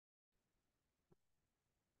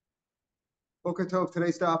Boker Tov.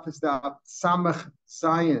 Today's daf is daf Samach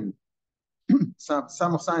Zion.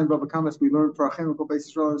 Samach Zion Baba Kamas. We learned for a chemical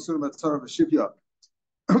basis role and soon about Tzara of Shiur.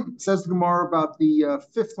 Says the Gemara about the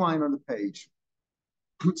fifth line on the page.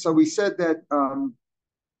 So we said that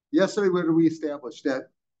yesterday. Where did we establish that?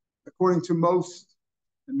 According to most,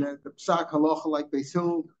 and the Psak Halacha like Beis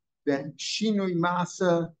Hill, that Shinui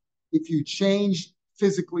Masa, if you change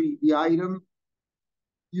physically the item,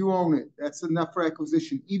 you own it. That's enough for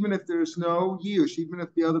acquisition, even if there's no yish, even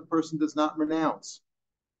if the other person does not renounce.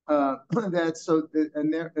 That's so,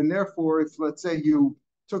 and therefore, if let's say you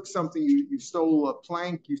took something, you stole a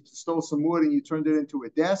plank, you stole some wood, and you turned it into a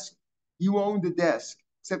desk, you own the desk,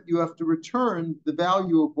 except you have to return the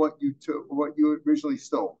value of what you took, what you originally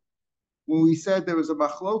stole. When we said there was a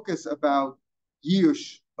machlokas about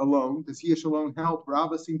yish alone, does yish alone help?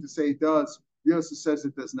 Rava seemed to say it does. Yosef says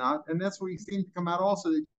it does not, and that's where he seemed to come out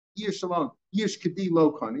also that yish alone, yish kadi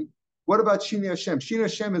lo kani. What about shini Hashem? Shini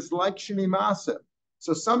Hashem is like shini masa.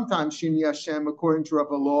 So sometimes shini Hashem, according to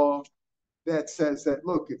Rav law, that says that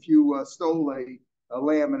look, if you stole a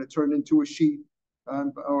lamb and it turned into a sheep,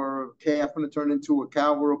 or a calf and it turned into a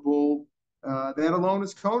cow or a bull, that alone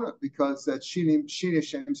is kona because that's shini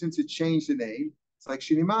Hashem. Since it changed the name, it's like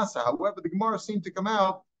shini masa. However, the Gemara seemed to come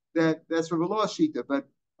out that that's Rav law shita, but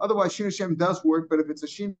otherwise, Shin Hashem does work, but if it's a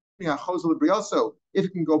Shin Achozal Brioso, if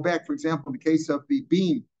it can go back, for example, in the case of the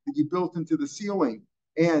beam that you built into the ceiling,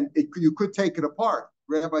 and you could take it apart.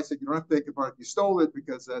 Rabbi said you don't have to take it apart if you stole it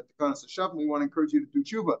because Tekanas Hashem, we want to encourage you to do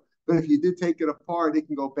tshuva. But if you did take it apart, it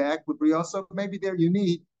can go back with Brioso. Maybe there you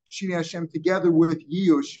need Shin Hashem together with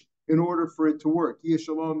Yush in order for it to work. Yush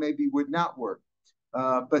alone maybe would not work.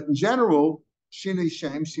 But in general, Shin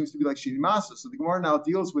Hashem seems to be like Shin Masa. So the Gemara now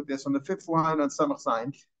deals with this on the fifth line on Samach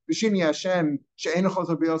Zayin. B'shini Hashem she'ein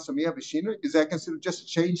chozar b'yosam yeh b'shinu. Is that considered just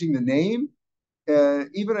changing the name?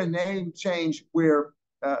 Even a name change where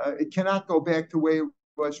it cannot go back to where it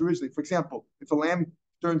was originally. For example, if a lamb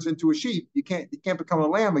turns into a sheep, you can't become a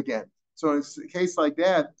lamb again. So in a case like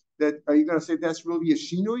that, are you going to say that's really a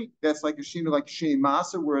shinui? That's like a shinui, like shini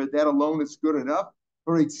masa, where that alone is good enough?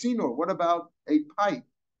 Or a tzinor? What about a pipe?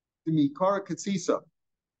 The mikara katsisa.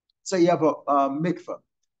 Say you have a mikveh.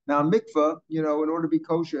 Now, mikveh, in order to be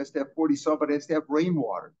kosher, it has to have 40 saw, but it has to have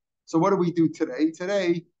rainwater. So what do we do today?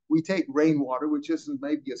 Today, we take rainwater, which isn't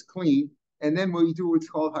maybe as clean, and then we do what's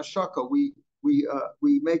called hashaka. We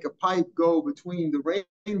make a pipe go between the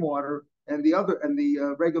rainwater and the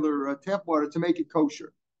regular tap water to make it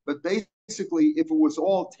kosher. But basically, if it was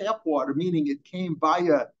all tap water, meaning it came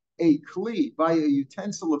via a kli, via a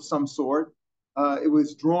utensil of some sort, it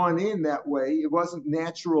was drawn in that way. It wasn't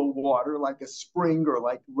natural water like a spring or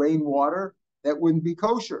like rainwater. That wouldn't be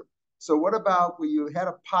kosher. So what about when you had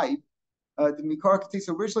a pipe? The mikar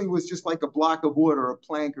katisa originally was just like a block of wood or a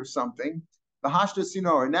plank or something. The hashda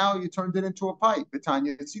sinor. Now you turned it into a pipe. Let's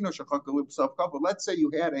say you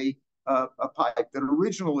had a pipe that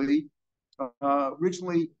originally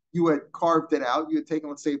you had carved it out. You had taken,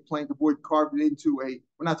 let's say, a plank of wood, carved it into we're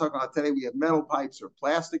not talking about today, we have metal pipes or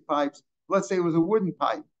plastic pipes. Let's say it was a wooden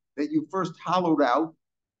pipe that you first hollowed out,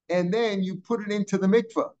 and then you put it into the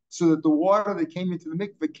mikveh so that the water that came into the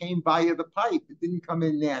mikveh came via the pipe. It didn't come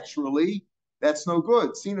in naturally. That's no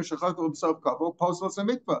good. Because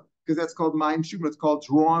that's called mayim shumah. It's called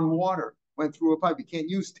drawn water. Went through a pipe. You can't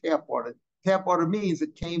use tap water. Tap water means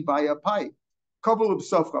it came by a pipe.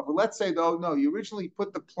 Let's say though, no, you originally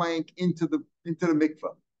put the plank into the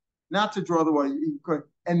mikveh, not to draw the water.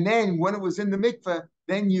 And then when it was in the mikveh,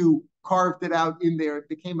 then you carved it out in there. It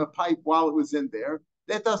became a pipe while it was in there.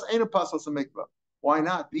 That does ain't a pasos a mikveh. Why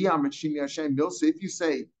not? If you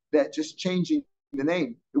say that just changing the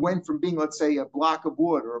name, it went from being, let's say, a block of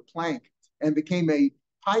wood or a plank and became a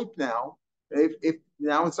pipe now. If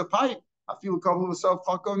now it's a pipe, I feel a couple of self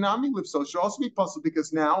nami live so it should also be possible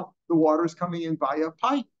because now the water is coming in via a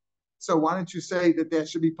pipe. So why don't you say that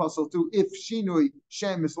should be possible too? If shinui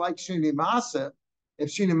shem is like shini masa, if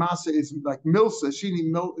shini masa is like milsa,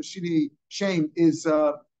 shini shem is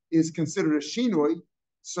considered a shinui,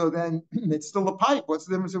 so then it's still a pipe. What's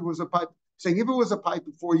the difference if it was a pipe? Saying if it was a pipe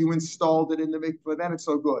before you installed it in the mikveh, then it's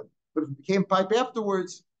so good. But if it became pipe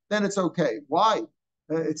afterwards, then it's okay. Why?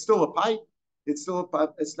 It's still a pipe. It's still a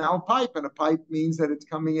pipe. It's now a pipe, and a pipe means that it's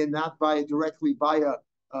coming in not directly via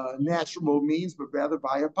natural means, but rather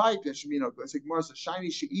via pipe. The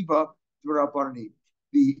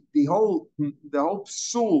whole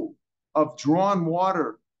psul of drawn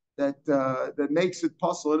water that makes it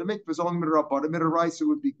possible. The mikveh is only midrabanan. Midaraisa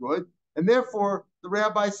would be good, and therefore the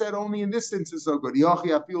rabbi said only in this instance is so good.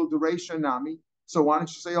 So why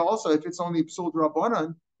don't you say also if it's only psul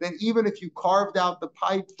drabanan, then even if you carved out the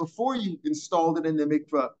pipe before you installed it in the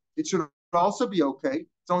mikveh, it should also be okay.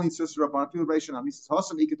 It's only sister Rabban Filibration. He says,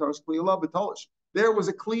 there was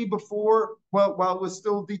a kli before, well, while it was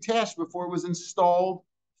still detached, before it was installed,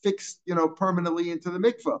 fixed, permanently into the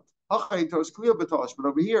mikveh. But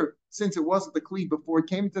over here, since it wasn't the kli before it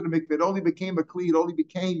came to the mikveh, it only became a kli, it only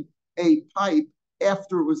became a pipe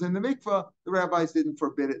after it was in the mikveh. The rabbis didn't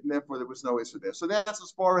forbid it, and therefore there was no issue there. So that's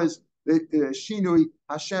as far as the Shinui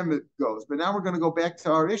Hashem goes. But now we're going to go back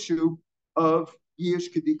to our issue of Yish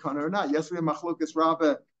Kedikana or not. Yesterday, Machlokas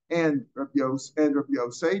Rabbah and Rabbi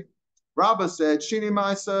Yosei. Rabbah said, Shini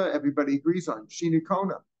Maisa, everybody agrees on. Shini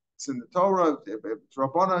Kona. It's in the Torah, it's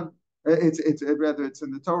Rabbanan. It's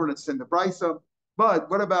in the Torah and it's in the Brisa. But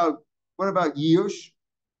what about Yush?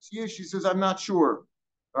 Yush, he says, I'm not sure.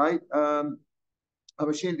 Right?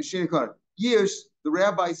 Yush, the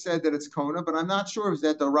rabbi said that it's Kona, but I'm not sure. Is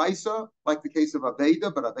that the Raisa, like the case of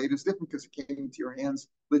Aveda? But Aveda is different because it came into your hands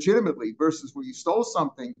legitimately versus where you stole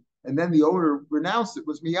something and then the owner renounced it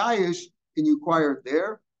was Miyayish and you acquired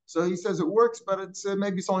there. So he says it works, but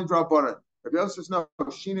maybe it's only drop on it. Rabbi Yosef says no,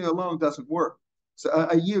 Shina alone doesn't work. So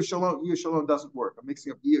a Yish alone doesn't work. I'm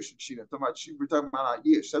mixing up Yish and Shina. We're talking about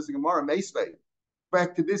Yish. Says the Gemara Meisvei.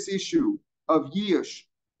 Back to this issue of Yish.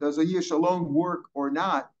 Does a Yish alone work or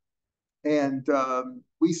not? And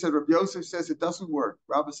we said Rabbi Yosef says it doesn't work.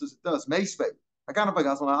 Rabbi says it does. Meisvei.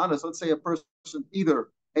 Let's say a person, either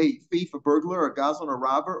a thief, a burglar, a gazlan, a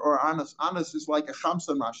robber, or honest. Honest is like a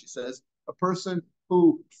chamsan, Rashi says, a person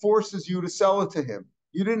who forces you to sell it to him.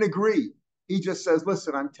 You didn't agree. He just says,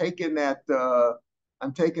 "Listen, I'm taking that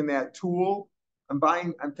tool. I'm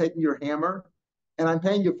taking your hammer, and I'm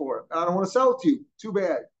paying you for it. I don't want to sell it to you. Too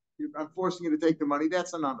bad. I'm forcing you to take the money."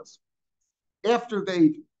 That's an honest. After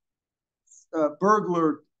they've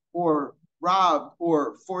burglared or robbed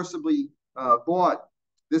or forcibly bought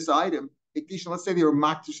this item, let's say they were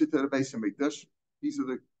makdish to the Beis Hamikdash. These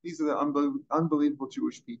are the unbelievable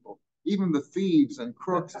Jewish people. Even the thieves and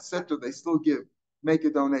crooks, etc., they still make a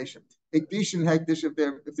donation. Hekdish and hekdish, if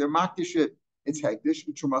they're makdish it, it's hekdish.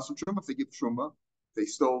 Trumas and truma, if they give truma, if they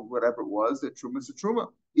stole whatever it was, that truma is a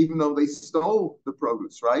truma, even though they stole the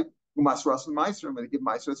produce, right? Umasras and meiser, when they give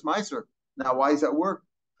meiser, it's meiser. Now, why does that work?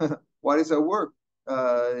 Why does that work?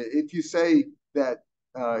 If you say that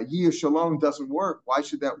Yish Shalom doesn't work, why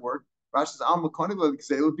should that work? Rashi says, Al Makoni because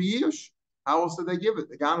they would be Yish. How else did they give it?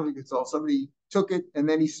 The Ganav could tell somebody took it and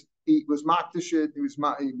then he was makdish it, he was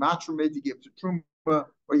matramid to give it to Truma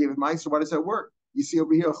or give it meiser. Why does that work? You see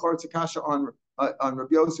over here, Chortzakasha on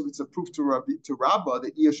Rabbi Yosef, it's a proof to Rabbah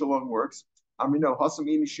that Yish Shalom works. No,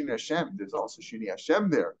 Hasamini Shini Hashem. There's also Shini Hashem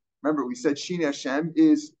there. Remember, we said Shini Hashem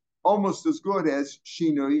is almost as good as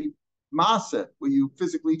Shinui Masa, where you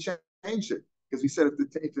physically change it. Because we said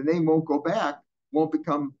if the name won't go back,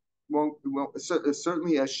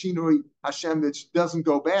 certainly a Shinui Hashem that doesn't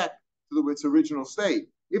go back to its original state.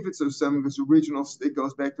 If it's its original state,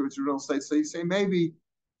 goes back to its original state. So you say maybe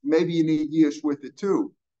you need Yish with it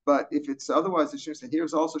too. But if it's otherwise,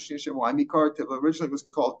 here's also Shin Hashem. Mikar originally was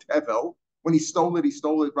called Tevel. When he stole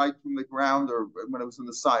it right from the ground or when it was in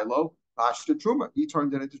the silo. Hashta Truma. He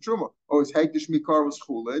turned it into Truma. Or his Hegdish Mikar was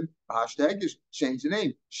Chulin. Hashta Hegdish changed the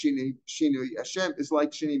name. Shinui Hashem is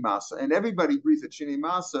like Shini Masa. And everybody agrees that Shini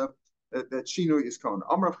Masa, that Shinui is Kona.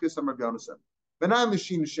 Amrav Chisam Rav Yonasan.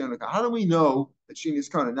 How do we know that Shinui is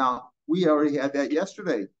Kona? Now, we already had that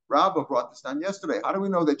yesterday. Rabbah brought this down yesterday. How do we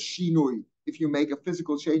know that Shinui, if you make a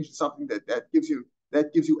physical change in something that gives you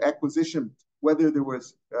acquisition, whether there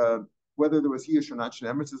was Yish or not?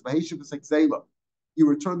 Shnemer says Maheshiv is like Zayla. You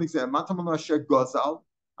return the Gazal.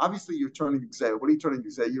 Obviously, you're turning Gazal. What are you turning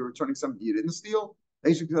Gazal? You're returning something you didn't steal.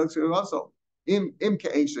 Im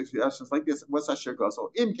like this. What's Asher Gazal?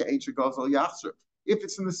 Im Gazal Yachzer. If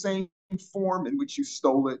it's in the same form in which you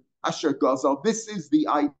stole it, Asher Gazal. This is the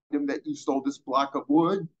item that you stole. This block of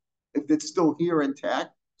wood. If it's still here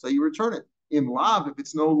intact, so you return it. In Lav, if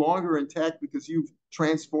it's no longer intact because you've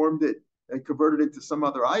transformed it and converted it to some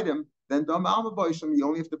other item, then you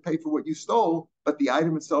only have to pay for what you stole, but the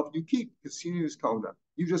item itself you keep because Shinui is Kona.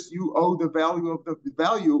 You owe the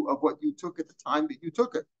value of what you took at the time that you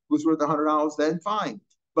took it. It was worth $100, then fine.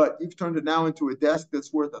 But you've turned it now into a desk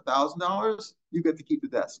that's worth $1,000. You get to keep the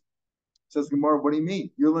desk. Says Gemara, what do you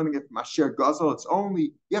mean? You're learning it from Asher Gazal.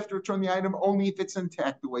 You have to return the item only if it's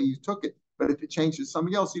intact the way you took it. But if it changes to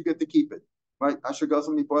somebody else, you get to keep it. Right? Asher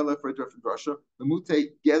Gazal mi boile for a different drasha. The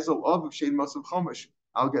mute gezel of shein masav chomish.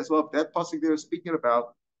 Al gezel of that pasuk there is speaking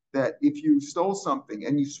about that if you stole something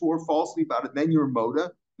and you swore falsely about it, then you're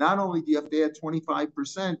moda. Not only do you have to add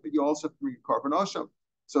 25%, but you also have to bring a carbon asham.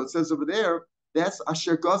 So it says over there That's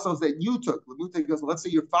asher gazos that you took. Let's say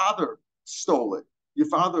your father stole it. Your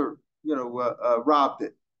father, robbed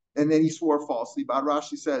it, and then he swore falsely. But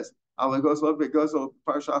Rashi says,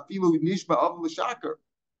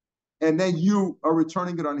 and then you are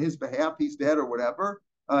returning it on his behalf. He's dead or whatever.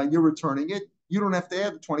 You're returning it. You don't have to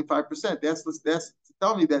add the 25%. That's to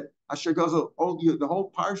tell me that asher gazos, the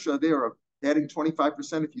whole parsha there of adding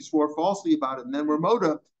 25% if you swore falsely about it, and then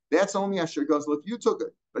Ramoda, that's only asher gazol if you took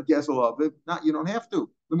it. But Gezelov, if not, you don't have to.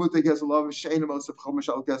 Lemute Gezelov is Sheinamos of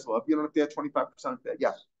Chomashal Gezelov. You don't have to add 25% of that.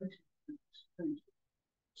 Yeah.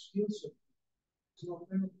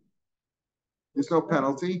 There's no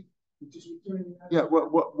penalty. Yeah.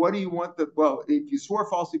 What do you want? Well, if you swore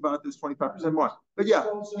falsely about it, there's 25% more. But yeah.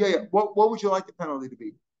 What would you like the penalty to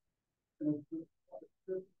be? The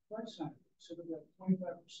price sign. So that 25% of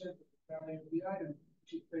the value of the item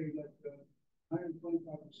should pay like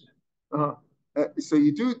 125%. So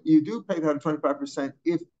you do pay that 125%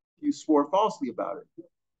 if you swore falsely about it,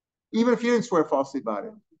 even if you didn't swear falsely about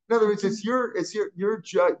it. In other words, your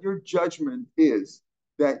judgment is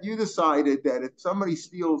that you decided that if somebody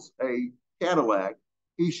steals a Cadillac,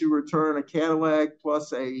 he should return a Cadillac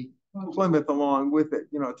plus a Plymouth along with it.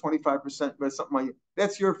 25% or something like that.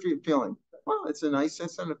 That's your feeling. Well, it's a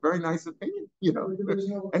very nice opinion.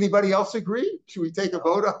 Anybody else agree? Should we take a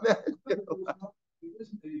vote on that?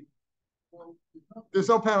 There's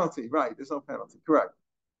no penalty, right? There's no penalty, correct?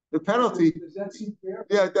 The penalty. Does that seem fair?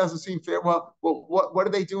 Yeah, it doesn't seem fair. Well, what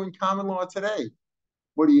do they do in common law today?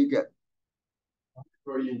 What do you get?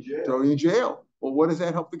 Throw you in jail. Throw you in jail. Well, what does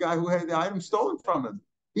that help the guy who had the item stolen from him?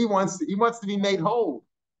 He wants to be made whole.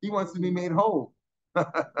 He wants to be made whole. Right.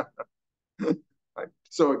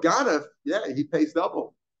 So a ganav, he pays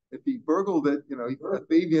double. If he burgled it, he has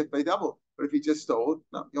to pay double. But if he just stole it,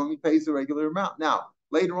 no, he only pays the regular amount. Now,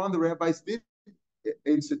 later on, the rabbis did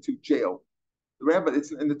institute jail.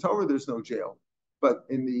 It's in the Torah, there's no jail. But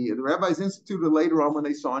in the rabbis instituted later on when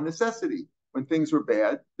they saw a necessity. When things were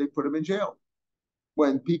bad, they put them in jail.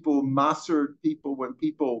 When people mastered people, when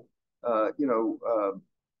people,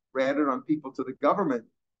 ratted on people to the government,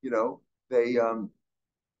 they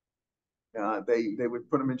would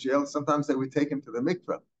put them in jail. Sometimes they would take them to the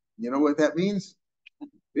mikveh. You know what that means?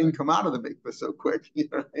 They didn't come out of the mikveh so quick.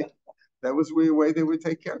 That was the way they would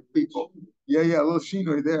take care of people. Yeah, a little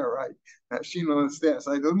shinoi there, right? Shinoi on the stairs.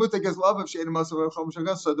 So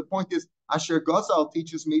the point is, Asher Gazal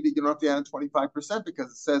teaches me that you don't have to add 25%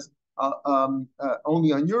 because it says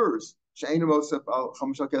only on yours. So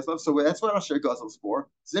that's what Asher Gazal is for.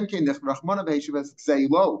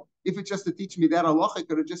 If it's just to teach me that halacha, I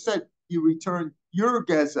could have just said you return your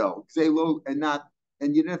gazel,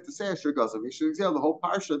 and you didn't have to say Asher Gazal. The whole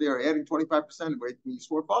parsha there, adding 25% when you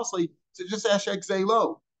swore falsely, so just Asher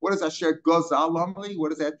Gzelo. What is Asher Gazal? What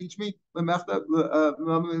does that teach me? What did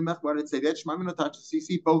it say? That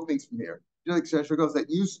CC both things from here. Just like Asher Gazal that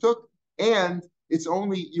you took, and it's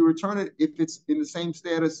only you return it if it's in the same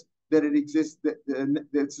status that it exists. That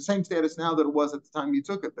it's the same status now that it was at the time you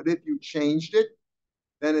took it. But if you changed it,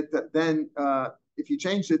 then if you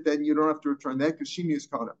changed it, then you don't have to return that because Shini is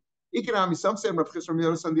Kona. Economy, some say Rav Chizram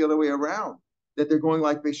the other way around, that they're going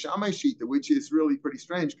like Beis Shammai Shita, which is really pretty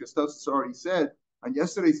strange because Tosfos already said on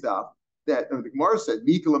yesterday's daf that the Gemara said,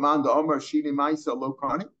 Mikal Amanda Omar Shini Maisa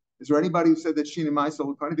Lokani. Is there anybody who said that Shini Maisa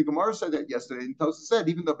Lokani? The Gemara said that yesterday, and Tosfos said,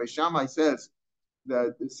 even though Beis Shammai says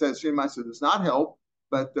that it says Shini Maisa does not help,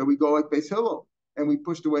 but we go like Beis Hillel, and we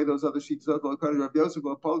pushed away those other sheets of Lokani, Rav Yosef,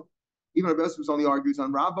 even Rav Yosef only argues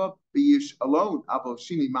on Rabbah, B'yish alone, Avo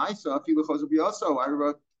Shini Maisa, Afilu Chosav Yoso, I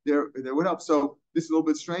wrote, there would help. So this is a little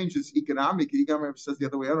bit strange. It's economic. He says the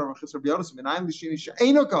other way around. How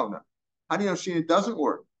do you know Shina doesn't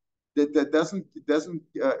work? That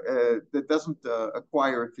doesn't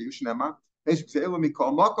acquire it for you. Shnema.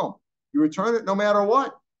 You return it no matter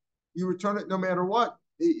what.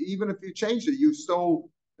 Even if you changed it, you stole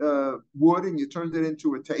wood and you turned it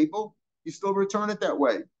into a table. You still return it that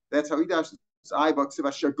way. That's how he does.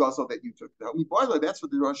 That you took. That's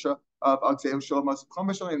what the Russia of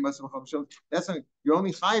that's you're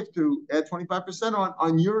only chayiv to add 25%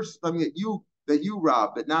 on yours, something that you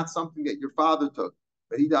robbed, but not something that your father took.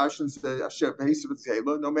 But he dashes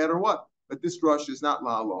no matter what. But this rush is not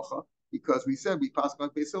la halacha because we said we pass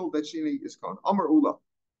like Basil that Shini is kona. Amar Ula.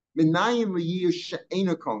 Minayin liyish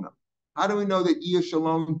she'ena kona. How do we know that Yish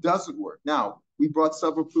alone doesn't work? Now, we brought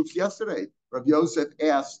several proofs yesterday. Rav Yosef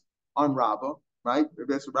asked on Rabbah, right?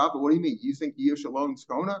 Rabbah, what do you mean? You think Yish alone is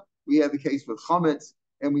kona? We had the case with Chametz,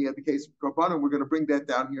 and we had the case with Korban. We're going to bring that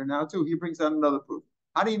down here now, too. He brings out another proof.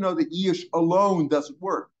 How do you know that Yish alone doesn't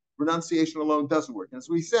work? Renunciation alone doesn't work. And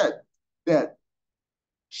so we said that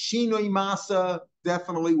Shinoi Masa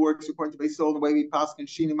definitely works according to Beisol, the way we pass in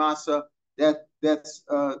Shinoi Masa. That's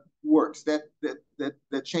works.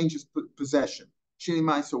 That changes possession. Shinoi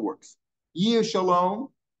Masa works. Yir Shalom,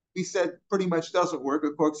 we said pretty much doesn't work,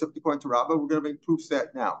 except according to Rabbah. We're going to bring proofs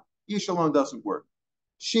that now. Yir Shalom doesn't work.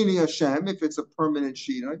 Shini Hashem, if it's a permanent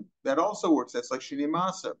Shina, that also works. That's like Shini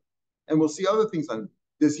Masa. And we'll see other things on it.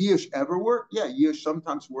 Does Yish ever work? Yeah, Yish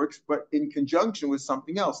sometimes works, but in conjunction with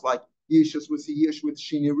something else, like Yish was a Yish with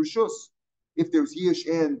Shini Rishus. If there's Yish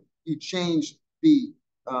and you change the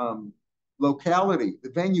locality,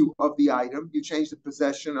 the venue of the item, you change the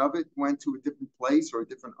possession of it, went to a different place or a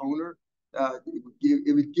different owner,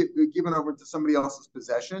 it would get given over to somebody else's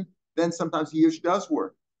possession, then sometimes Yish does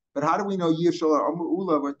work. But how do we know Yish Shalom?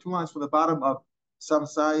 We're 2 lines from the bottom of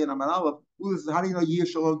Samsai and Amar Aleph. How do you know Yish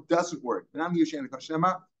Shalom doesn't work? And I'm Yish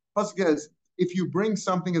Pasuk says, if you bring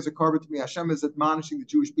something as a carbon to me, Hashem is admonishing the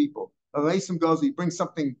Jewish people. You bring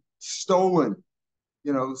something stolen,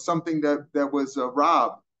 something that was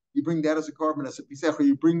robbed. You bring that as a carbon, as a pisech, or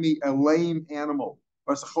you bring me a lame animal,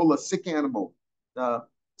 or a sick animal.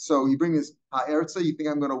 So you bring this ha'erza, you think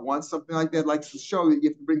I'm going to want something like that, like to show that you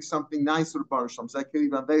have to bring something nice to the Baruch Shalom.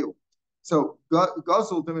 So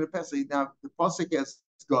Gazul, now the Pasuk has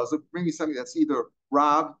Gazul, bring me something that's either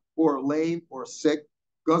robbed or lame or sick.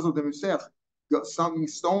 Gazul Demisech, something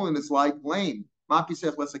stolen is like lame.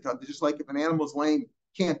 Just like if an animal's lame,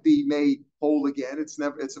 can't be made whole again. It's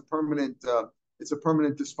a permanent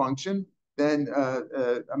dysfunction. Then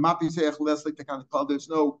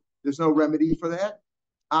there's no remedy for that.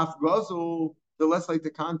 Af Gazul, the less like the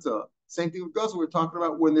Kanta. Same thing with Gazul. We're talking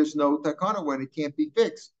about when there's no takana, when it can't be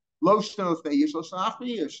fixed. Makes no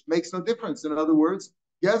difference. In other words,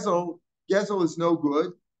 Gezel is no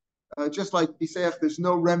good. Just like Piseach, there's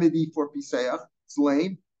no remedy for Piseach. It's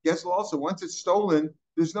lame. Gezel also, once it's stolen,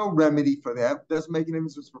 there's no remedy for that. It doesn't make any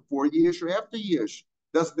difference before Yish or after Yish.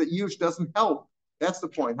 The Yish doesn't help. That's the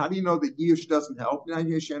point. How do you know that Yish doesn't help?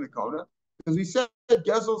 Because we said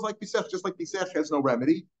Gezel is like Pisech, just like Pisech has no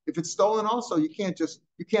remedy. If it's stolen, also you can't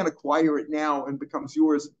acquire it now and it becomes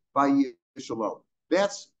yours by Yish alone.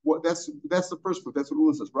 That's the first proof. That's what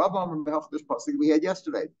Ula says. Rav Amar this pasuk we had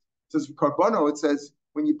yesterday. It says Karbono. It says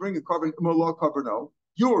when you bring a carbon, Karbono,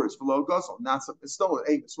 yours below Gezel, not something stolen.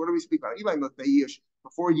 Amos. What do we speak about?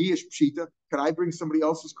 Before Yish Pshita, could I bring somebody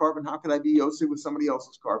else's carbon? How could I be Yosef with somebody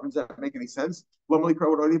else's carbon? Does that make any sense? Lovely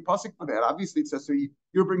crowd already pasuk for that. Obviously, it says so.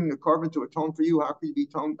 You're bringing a carbon to atone for you. How could you be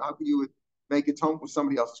toned? How could you make atonement with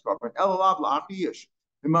somebody else's carbon?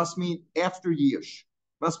 It must mean after Yish.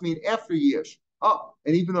 Must mean after Yish. Oh,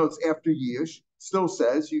 and even though it's after Yish, still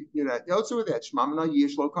says you're not Yosef with that. Shmamina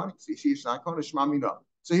Yish lo kani. Yish not kani shmamina.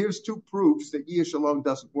 So here's 2 proofs that Yish alone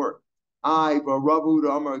doesn't work. Yesterday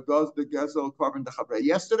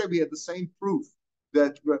we had the same proof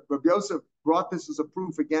that Rabbi Yosef brought this as a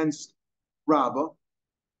proof against Rabbah,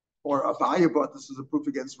 or Abaya brought this as a proof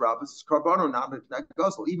against Rabbah. This is Karbono, not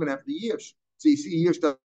Gazal, even after Yish. So you see, Yish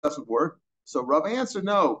doesn't work. So Rabbah answered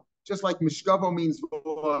no. Just like Mishkavo means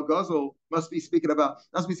Gazal, must be speaking about,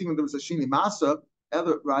 there was a Shini Masa,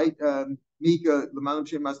 right? Mika, Lamanim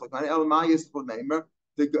Shem Maslakani, Elamayas, the name.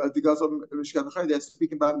 The Gazal that's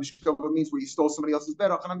speaking about Mishkava means where you stole somebody else's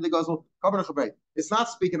bed. It's not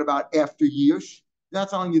speaking about after Yish. Not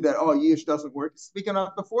telling you that Yish doesn't work. It's speaking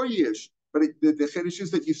about before Yish. But the chiddush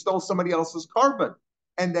is that you stole somebody else's carbon,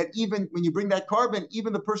 and that even when you bring that carbon,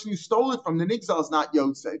 even the person you stole it from, the nigzal, is not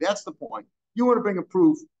Yosei. That's the point. You want to bring a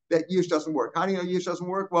proof that Yish doesn't work. How do you know Yish doesn't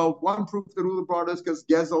work? Well, one proof that Ula brought us because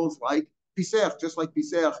Gezel is like Pisech, just like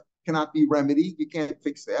Pisech cannot be remedied. You can't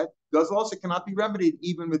fix that. Gazal also cannot be remedied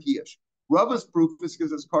even with Yish. Rabbah's proof is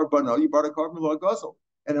because it's Karbono. You brought a carbon law Gazal.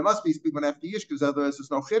 And it must be speaking after Yish because otherwise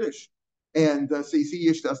there's no Chiddush. And so you see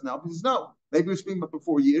Yish doesn't help. He says, no. Maybe we're speaking about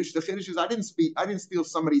before Yish. The Chiddush is I didn't steal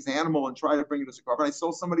somebody's animal and try to bring it as a carbon. I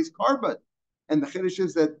stole somebody's carbon. And the Chiddush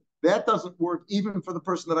is that doesn't work even for the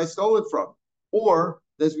person that I stole it from. Or,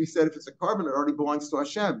 as we said, if it's a carbon, it already belongs to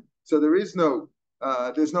Hashem. So there's no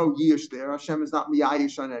Yish there. Hashem is not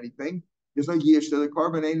miyayish on anything. There's no Yish there. The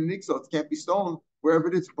carbon ain't an ixo. It can't be stolen. Wherever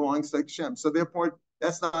it is, it belongs to Hashem. So therefore,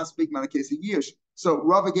 that's not speaking about a case of Yish. So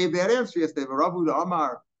Rava gave that answer yesterday. But Ravu the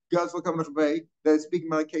Amar, that is speaking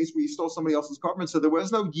about a case where you stole somebody else's carbon. So there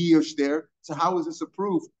was no Yish there. So how is this a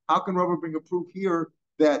proof? How can Rava bring a proof here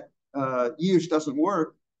that Yish doesn't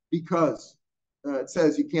work? Because it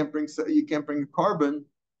says you can't bring a carbon.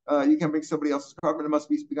 You can't bring somebody else's carbon. It must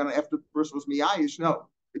be speaking on after the person was miyayish. No,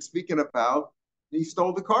 it's speaking about he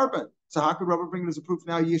stole the carbon. So how could Rava bring it as a proof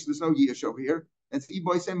now? Yish, there's no Yish over here. And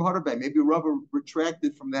maybe Rava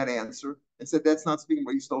retracted from that answer and said that's not speaking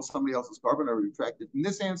about you stole somebody else's carbon, or retracted from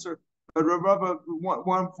this answer. But Rava,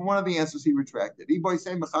 one of the answers he retracted.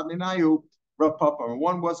 Rav Papa.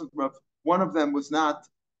 One wasn't Rav. One of them was not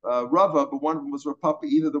Rava, but one of them was Rav Papa.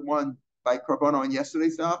 Either the one by Karbono on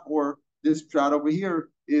yesterday's daf, or this shot over here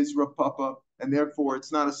is Rav Papa, and therefore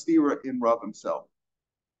it's not a stira in Rav himself.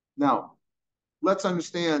 Now, let's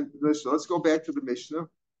understand this. Let's go back to the Mishnah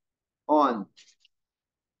on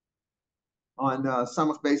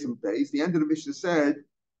Samach Beis and Beis. The end of the Mishnah said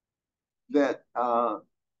that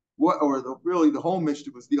really the whole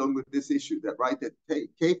Mishnah was dealing with this issue, that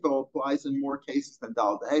kefil applies in more cases than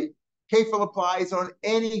dal. Hey, kefil applies on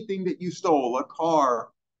anything that you stole, a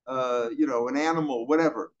car, an animal,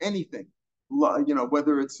 whatever, anything,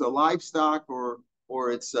 whether it's a livestock or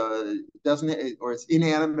it's it's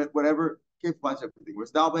inanimate, whatever. Kefil applies to everything.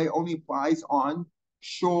 Whereas dal only applies on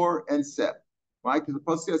shor and sep, right? Because the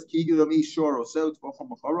pasuk says ki yommi shor oseh u'tvachol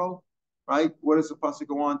macharo, right? What does the pasuk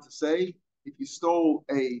go on to say? If you stole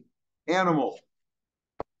a animal,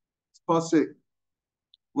 pasuk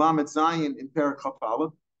lamed zayin in Perek Chaf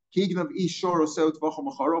Aleph, kignav ish shor oseh u'tvachol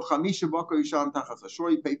macharo chamisha bakar yisham tachas hashor.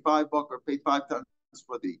 You pay 5 bakar, pay 5 times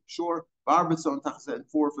for the shor, v'arbatzon tachas, and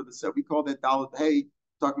 4 for the seh. We call that dalet hay.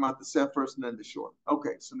 Talking about the seh first and then the shor.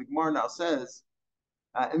 Okay, so the Gemara now says,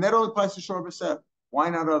 and that only applies to shor v'seh. Why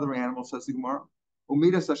not other animals? Says the Gemara.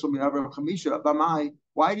 Why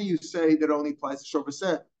do you say that only applies to shor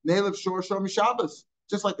v'seh? Nelev shor mishabas.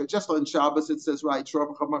 Just on Shabbos it says, right, shor it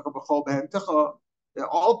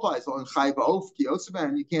all applies on chai ba'of ki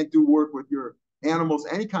osaban. You can't do work with your animals,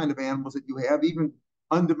 any kind of animals that you have, even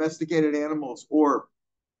undomesticated animals or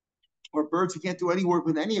birds. You can't do any work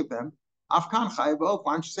with any of them. Afkan chai ba'of.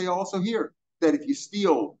 Why don't you say also here that if you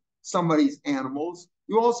steal somebody's animals,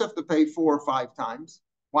 you also have to pay 4 or 5 times?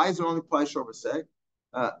 Why is it only apply shor v'seh?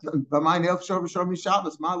 Shor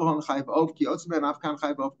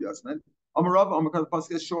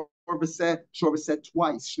v'seh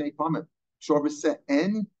twice. Shnei pamim. Shor v'seh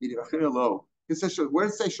en yidivachir lo. Where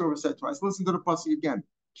does it say shor v'seh twice? Listen to the pasuk again.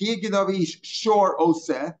 Ki yigidavish shor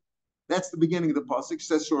oseh. That's the beginning of the pasuk. It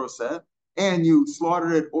says shor oseh, and you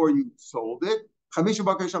slaughtered it or you sold it. You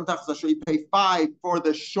pay 5 for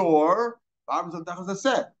the shor.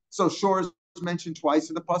 So shor is mentioned twice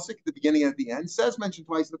in the pasuk, at the beginning and at the end. Says mentioned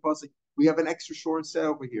twice in the pasuk. We have an extra shor and seh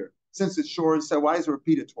over here. Since it's shor and seh, why is it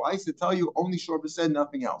repeated twice? To tell you only shor v'seh,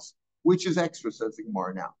 nothing else. Which is extra, says the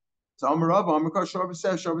Gemara now. So Amar shor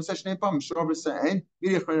v'seh shnei pam, shor v'seh en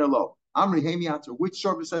yidivachir lo. Amri hemiater. Which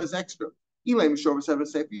shor v'seh is extra?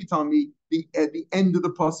 If you tell me at the end of the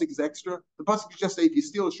pasuk is extra, the pasuk just say if you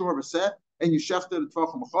steal a shor v'seh and you shechted a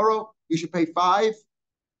tvachol macharo, you should pay 5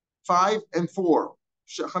 and 4.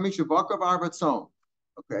 Chamisha bakar v'arbatzon.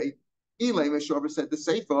 Okay. Ilay Meshor said the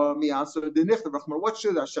Seifa mi'asar the nichtav rachmar. What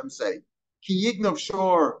should Hashem say? Ki yignav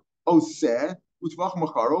shor oseh utvach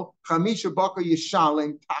macharo chamisha bakar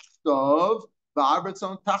yishalem tachtav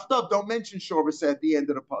v'arbatzon tachtav. Don't mention shor at the end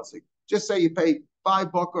of the pasuk. Just say you pay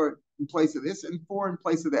 5 bakar in place of this and 4 in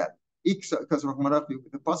place of that. Because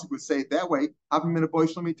the pasuk would say it that way.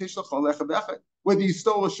 Whether you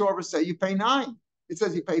stole a shor say you pay 9. It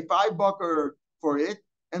says you pay 5 bakar for it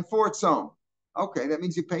and 4 its own. Okay, that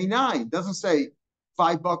means you pay 9. It doesn't say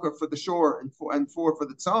 5 bakar for the shor and 4 for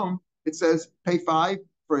the tzom. It says pay 5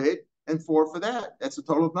 for it and 4 for that. That's a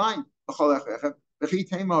total of 9. But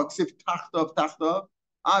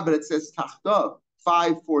it says tachtav,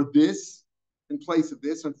 5 for this in place of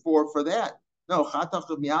this and 4 for that. No,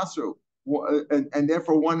 and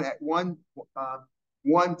therefore one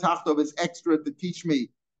tachtav is extra to teach me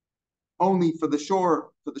only for the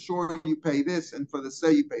shor you pay this, and for the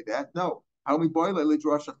seh you pay that. No. How we boil it?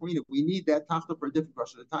 We need that tachta for a different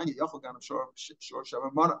question.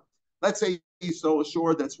 Let's say you stole a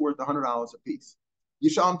shor that's worth $100 a piece.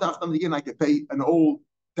 Yishalom tachtam again. I could pay an old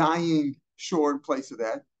dying shor in place of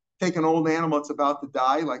that. Take an old animal that's about to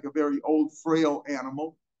die, like a very old frail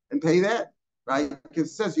animal, and pay that, right? Because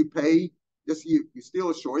it says you pay. Just you steal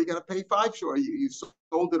a shor, you got to pay 5 shor. You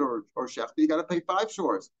sold it or shechted, you got to pay 5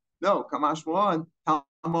 shors. No, kamash one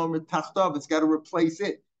tachtav. It's got to replace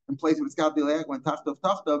it. In place of it's got to be like when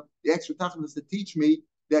tachtav. The extra tachtav is to teach me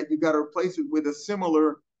that you got to replace it with a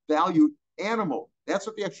similar valued animal. That's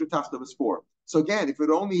what the extra tachtav is for. So again, if it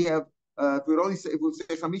would say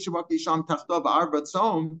chamisha baki sham tachtav arba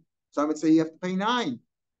tzom, so I would say you have to pay 9.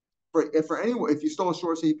 For anyone, if you stole a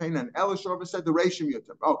shor, say you pay 9. Ela shor said the reishim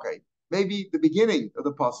yutim. Okay, maybe the beginning of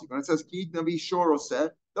the pasuk when it says ki navi shor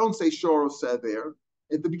oseh, don't say shor oseh there.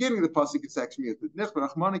 At the beginning of the pasuk, it's actually muted.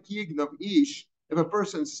 If a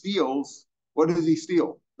person steals, what does he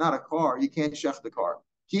steal? Not a car. You can't shech the car.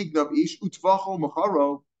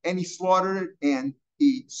 And he slaughtered it and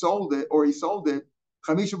he sold it,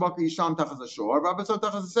 Chamisha bakar yisham tachas hashor, v'abatzon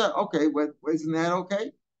tachas haseh. Okay, isn't that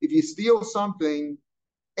okay? If you steal something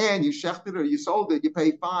and you shechted it or you sold it, you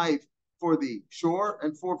pay 5 for the shore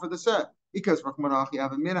and 4 for the set. Because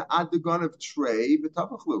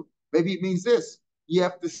maybe it means this. You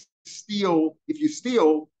have to steal. If you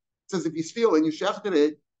steal, it says if you steal and you shechted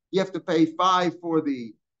it, you have to pay 5 for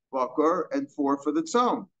the bakar and 4 for the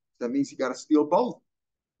tzom. That means you got to steal both.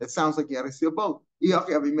 It sounds like you got to steal both. Until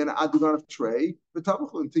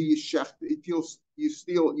you shechted,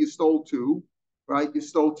 you stole 2, right? You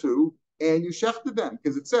stole 2 and you shechted them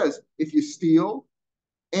because it says if you steal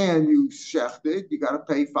and you shechted, you got to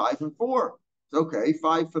pay 5 and 4. It's okay,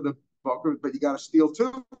 5 for the bakar, but you got to steal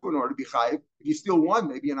 2 in order to be chayiv. If you steal 1,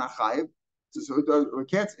 maybe you're not chayiv. So it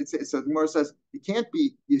can't. The Gemara says it can't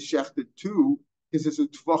be you shechted 2 because it's a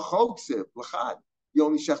tvachoksev lachad. You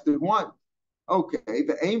only shechted 1. Okay,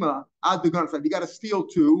 the ema ad the gun. You got to steal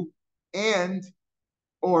 2,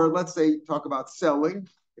 or let's say talk about selling.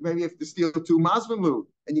 Maybe you have to steal 2 mazvim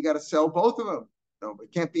and you got to sell both of them. No,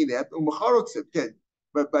 it can't be that.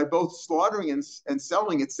 But by both slaughtering and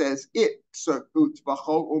selling, it says it. So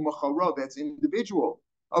that's individual.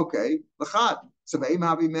 Okay, lachad. So ad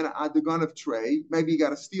the gun of tray. Maybe you got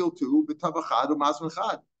to steal 2, but tabachad or mazvim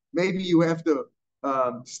chad. Maybe you have to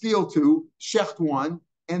steal 2, shecht 1,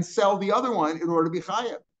 and sell the other one in order to be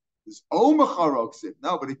chayav. It's omacharoksid.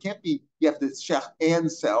 No, but it can't be. You have to shecht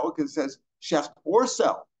and sell because it says shecht or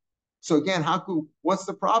sell. So again, what's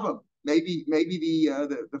the problem? Maybe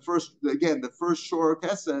the first shor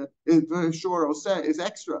kesa the shor oseh is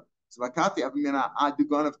extra. So makati avimena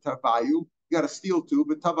adigon of tabayu. You got to steal 2,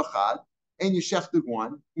 but tabachad, and you shechted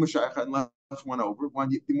 1, mashayachad, and left 1 over. One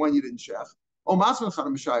you didn't shech. Oh, masmachad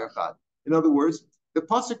mashayachad. In other words, the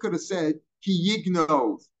pasuk could have said ki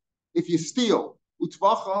yignov. If you steal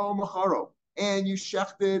utvacha macharo and you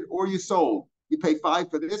shechted or you sold, you pay 5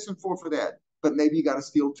 for this and 4 for that. But maybe you got to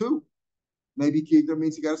steal 2. Maybe kigdar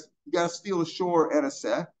means you got to steal a shore and a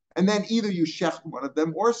seh, and then either you shecht one of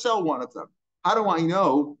them or sell one of them. How do I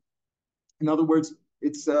know? In other words,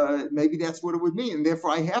 it's maybe that's what it would mean, and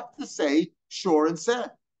therefore I have to say shore and seh.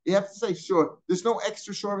 You have to say shore. There's no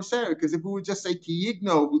extra shore of seh because if we would just say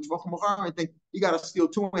kiyigno I think you got to steal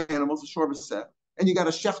 2 animals, a shore of seh, and you got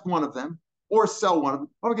to shecht one of them or sell one of them.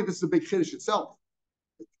 Okay, this is a big chiddush itself.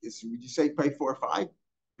 Would you say pay 4 or 5?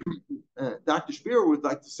 Dr. Shapiro would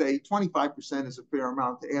like to say 25% is a fair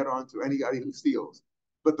amount to add on to anybody who steals.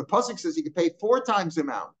 But the pasuk says you can pay 4 times the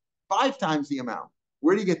amount, 5 times the amount.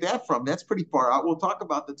 Where do you get that from? That's pretty far out. We'll talk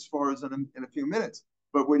about that as far as in a few minutes.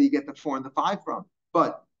 But where do you get the 4 and the 5 from?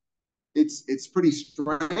 But it's pretty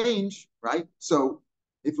strange, right? So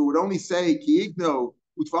if it would only say kiigno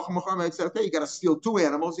utfach say okay, you got to steal 2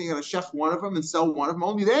 animals, and you got to shech one of them and sell one of them.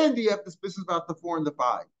 Only then do you have this business about the 4 and the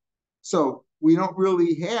 5. So we don't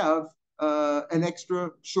really have an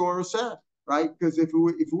extra shor or seh, right? Because if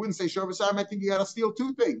we wouldn't say shor or seh, I think you got to steal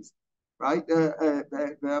 2 things, right? You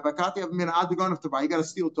got to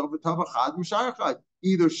steal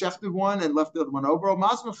either shechted 1 and left the other one over,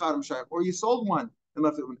 or you sold 1 and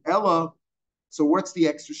left it one. Ella. So what's the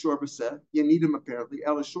extra shor or seh? You need him apparently.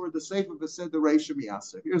 Ella shor the safe of said the reisha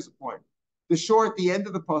miyasa. Here's the point: the shor at the end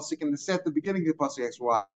of the pasuk and the set at the beginning of the pasuk. That's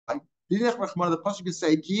why. The pasuk could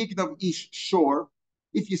say, ish shore.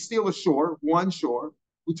 If you steal a shore, 1 shore,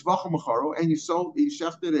 and you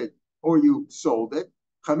shechted it or you sold it,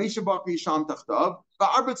 and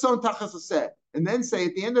then say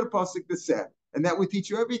at the end of the pasuk the set, and that would teach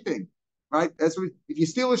you everything, right? If you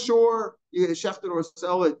steal a shore, you shecht it or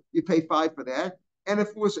sell it, you pay 5 for that, and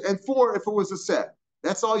 4 if it was a set.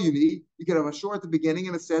 That's all you need. You can have a shore at the beginning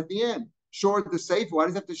and a set at the end. Shore the safe. Why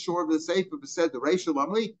does it have to shore of the safe? If it said the racial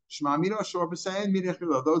lamli, shmamino shore b'sayin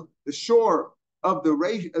minechilo. The shore of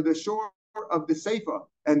the shore of the seifa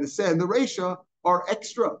and the sen, the resha are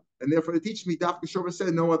extra, and therefore it teaches me dafka shore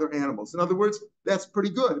b'sayin no other animals. In other words, that's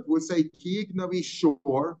pretty good. If it would say kiig navi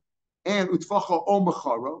shore and utfacha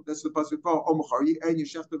omacharo, that's the pasuk omacharo, and you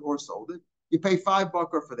shechted or sold it, you pay 5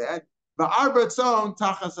 bakar for that. Va'arba tzon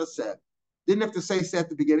tachas aseh. Didn't have to say set at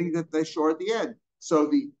the beginning, that they shore at the end. So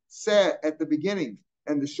the set at the beginning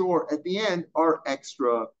and the shore at the end are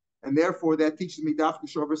extra, and therefore that teaches me dafka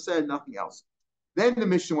shor v'seh, nothing else. Then the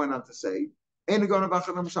Mishnah went on to say, if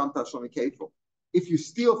you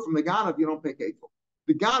steal from the ganav, you don't pay kefil.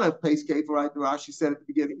 The ganav pays kefil, right? The Rashi said at the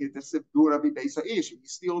beginning, if you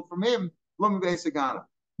steal it from him,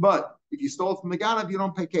 but if you stole it from the ganav, you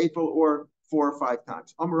don't pay kefil or 4 or 5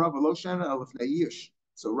 times.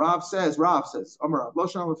 So Rav says, Amar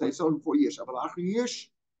Rav,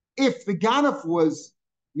 if the ganav was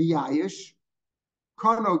miyayish,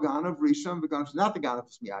 karno ganav rishon, the ganav is not the ganav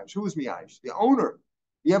is miyayish. Who is miyayish? The owner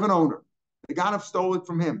You have an owner. The Ganav stole it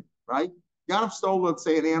from him, right? Ganav stole, let's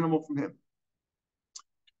say, an animal from him.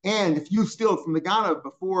 And if you steal it from the Ganav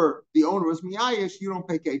before the owner was miyayish, you don't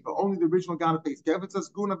pay kefa. Only the original Ganav pays kefa. It says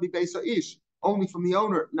guna b'beisa ish, only from the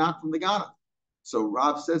owner, not from the Ganav. So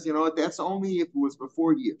Rav says, you know what? That's only if it was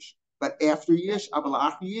before yish. But after yish,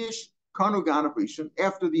 avalach yish, kanu Ganav rishon.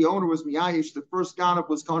 After the owner was miyayish, the first Ganav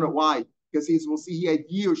was kanu. Why? Because we'll see he had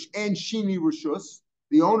yish and shini rishus.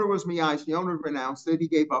 The owner was miyayish. The owner renounced it. He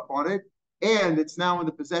gave up on it, and it's now in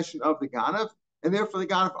the possession of the Ganav. And therefore the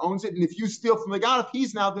Ganav owns it. And if you steal from the Ganav,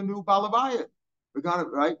 he's now the new Balavaya. The Ganav,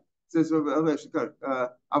 right? It says,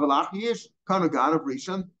 Avalach Yish, Kana Ganav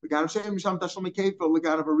Rishon, the Ganav Shem Misham Tashal Mekefel, the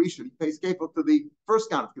Ganav Rishon. He pays Kefel to the first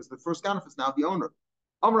Ganav, because the first Ganav is now the owner.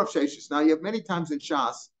 Amr Rav Sheshis. Now you have many times in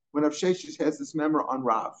Shas when Rav Sheshis has this memor on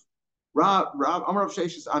Rav. Amr Rav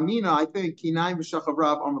Sheshis, Amina, I think, Kinai Mishachav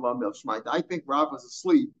Rav Amr La Mil Shmait. I think Rav was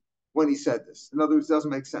asleep when he said this. In other words, it doesn't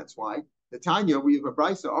make sense. Why? The Tanya, we have a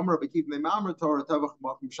brisa.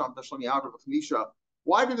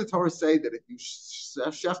 Why did the Torah say that if you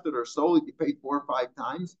shechted or sold it, you paid 4 or 5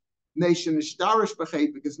 times?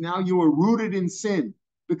 Because now you are rooted in sin.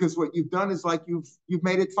 Because what you've done is like you've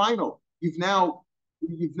made it final. You've now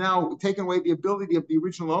taken away the ability of the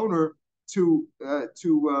original owner to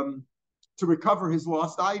recover his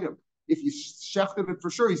lost item. If you shechted it, for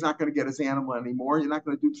sure he's not going to get his animal anymore. You're not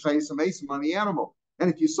going to do tchayis amesim on the animal. And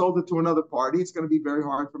if you sold it to another party, it's going to be very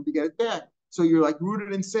hard for him to get it back. So you're like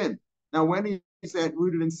rooted in sin. Now, when does that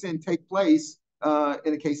rooted in sin take place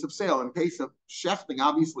in a case of sale? In a case of shechting,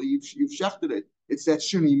 obviously you've shechted it. It's that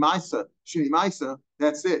shuni maisa. Shuni maisa,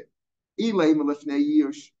 that's it. Ilay malifnei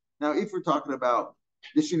yish. Now, if we're talking about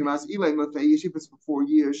the shuni maisa, ilay malifnei yish, if it's before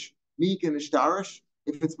yish, meek and ishtarish.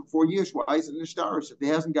 If it's before yish, why is it ishtarish? If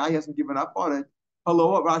the guy hasn't given up on it,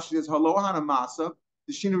 hello, Rashi says, hello, hana masa.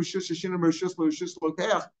 What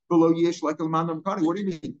do you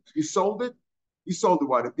mean? You sold it? You sold it.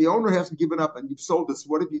 What? If the owner hasn't given up and you've sold this,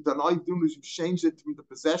 what have you done? All you've done is you've changed it from the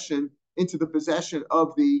possession into the possession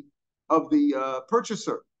of the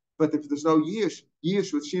purchaser. But if there's no yish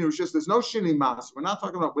with shini rishus, there's no shini masa. We're not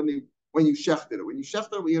talking about when you shechted it. When you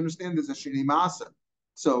shechted it, we understand there's a shini masa.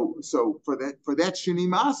 So for that shini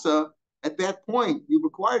masa, at that point you've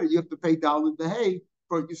acquired it. You have to pay daled behay.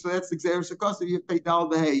 So that's the Xeris of custody. You have to pay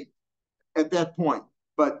daled behay at that point,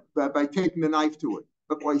 but by taking the knife to it.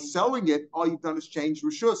 But by selling it, all you've done is change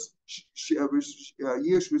rishus, yish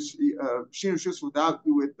rishus without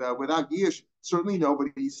yish. Certainly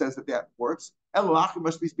nobody says that works. Elach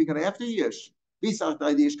must be speaking after yish.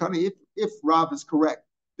 If Rav is correct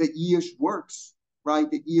that yish works,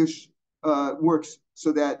 right? That yish works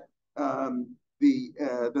so that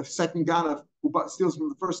the second Ganav who steals from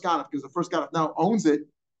the first Ganav, because the first Ganav now owns it,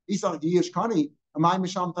 he's like yish kani. Why would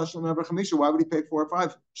he pay 4 or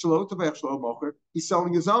 5? He's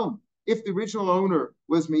selling his own. If the original owner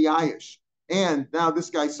was miyayish and now this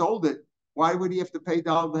guy sold it, why would he have to pay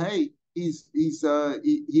dal v'hei? He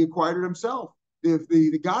acquired it himself.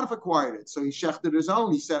 The Ganav acquired it, so he shechted his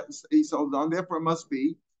own. He sold it on. Therefore, it must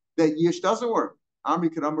be that yish doesn't work. The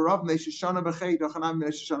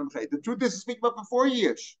truth is, speak about before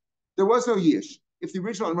yish. There was no yish. If the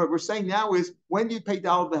original owner, what we're saying now is, when do you pay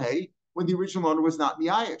dal v'hei? When the original owner was not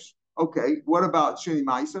miyayish. Okay, what about shini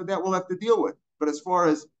ma'isa? That we'll have to deal with. But as far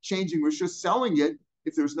as changing rishus, selling it,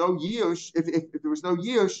 if there's no yish, if there was no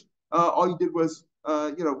yish, all you did was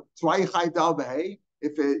tzvayichay dal v'hei.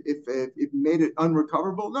 If it made it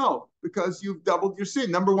unrecoverable, no, because you've doubled your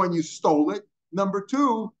sin. Number one, you stole it. Number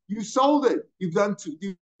two, you sold it. You've done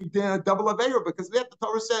you did a double aveira, because that the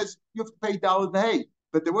Torah says you have to pay dal v'hei.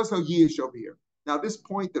 But there was no yish over here. Now, this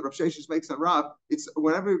point that Rav Sheshes makes on Rav, it's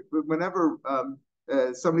whenever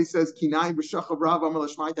somebody says Kinai b'shachav Rav Amar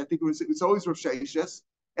L'Shmait, I think it's always Rav Sheshes,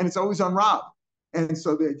 and it's always on Rav. And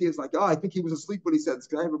so the idea is like, I think he was asleep when he said this.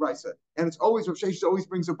 Can I have a brisa? And it's always Rav Sheshes always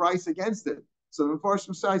brings a brisa against it. So the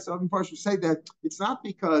Mepharshim say that it's not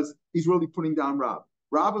because he's really putting down Rav.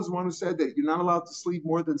 Rav was the one who said that you're not allowed to sleep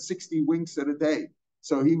more than 60 winks at a day.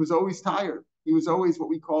 So he was always tired. He was always what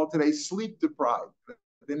we call today sleep deprived. They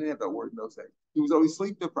didn't have that word in those days. He was always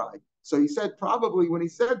sleep deprived. So he said probably when he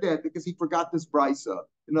said that because he forgot this brisa.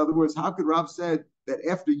 In other words, how could Rav said that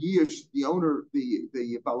after years the owner, the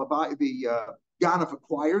Ganav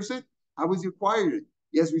acquires it? How was he acquired it?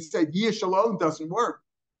 As we said, yish alone doesn't work,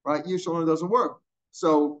 right? Yish alone doesn't work.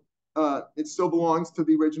 So it still belongs to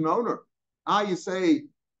the original owner. You say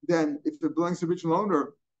then if it belongs to the original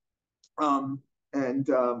owner,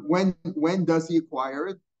 when does he acquire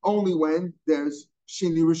it? Only when there's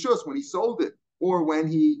shini rishus, when he sold it, or when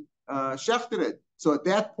he shechted it. So at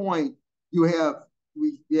that point, you have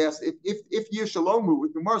we asked if Yish alone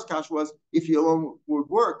would, the Gemara's kasha was if he alone would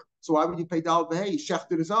work, so why would you pay Dal V'Hei? He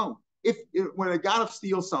shechted his own. When a Ganav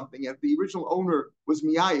steals something, if the original owner was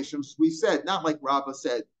Miyayish, and we said, not like Rabbah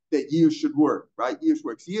said, that Yish should work, right? Yish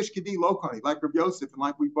works. Yish Kedi Lokani, like Rav Yosef, and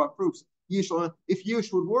like we brought proofs. Yish, if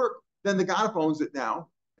Yish would work, then the Ganav owns it now.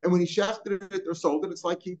 And when he shechted it or sold it, it's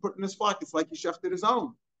like he put it in his flock. It's like he shechted his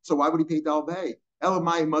own. So why would he pay Dal V'Hei?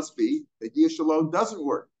 Elamai must be that Yish alone doesn't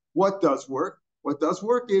work. What does work? What does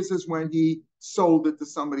work is when he sold it to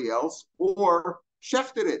somebody else or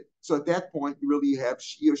shechted it. So at that point, you have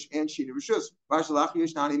Shiur and Shini Rishus.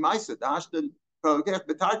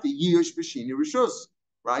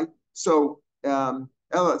 Right? So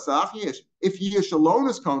if Yish alone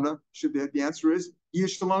is Kona, the answer is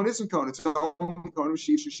Yish alone isn't Kona. It's only Kona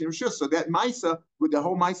Shiur Shini Rishus. So that Maisa, with the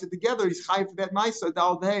whole Maisa together, he's chayiv for that Maisa,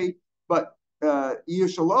 Dal V'Hei, but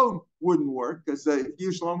Yish alone wouldn't work, because if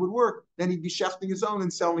Yish alone would work, then he'd be shechting his own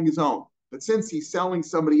and selling his own. But since he's selling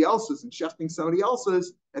somebody else's and shechting somebody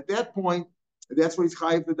else's, at that point, that's what he's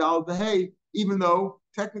chayiv the Dal V'Hei, even though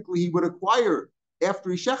technically he would acquire,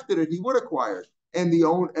 after he shechted it, he would acquire. And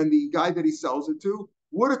the guy that he sells it to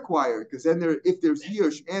would acquire, because then if there's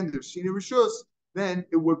Yish and there's Shini Rishus, then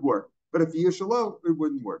it would work. But if Yish alone, it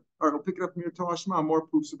wouldn't work. All right, we'll pick it up from your Torah Shema, more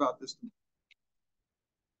proofs about this.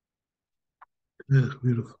 Yeah,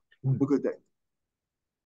 beautiful. Have a good day.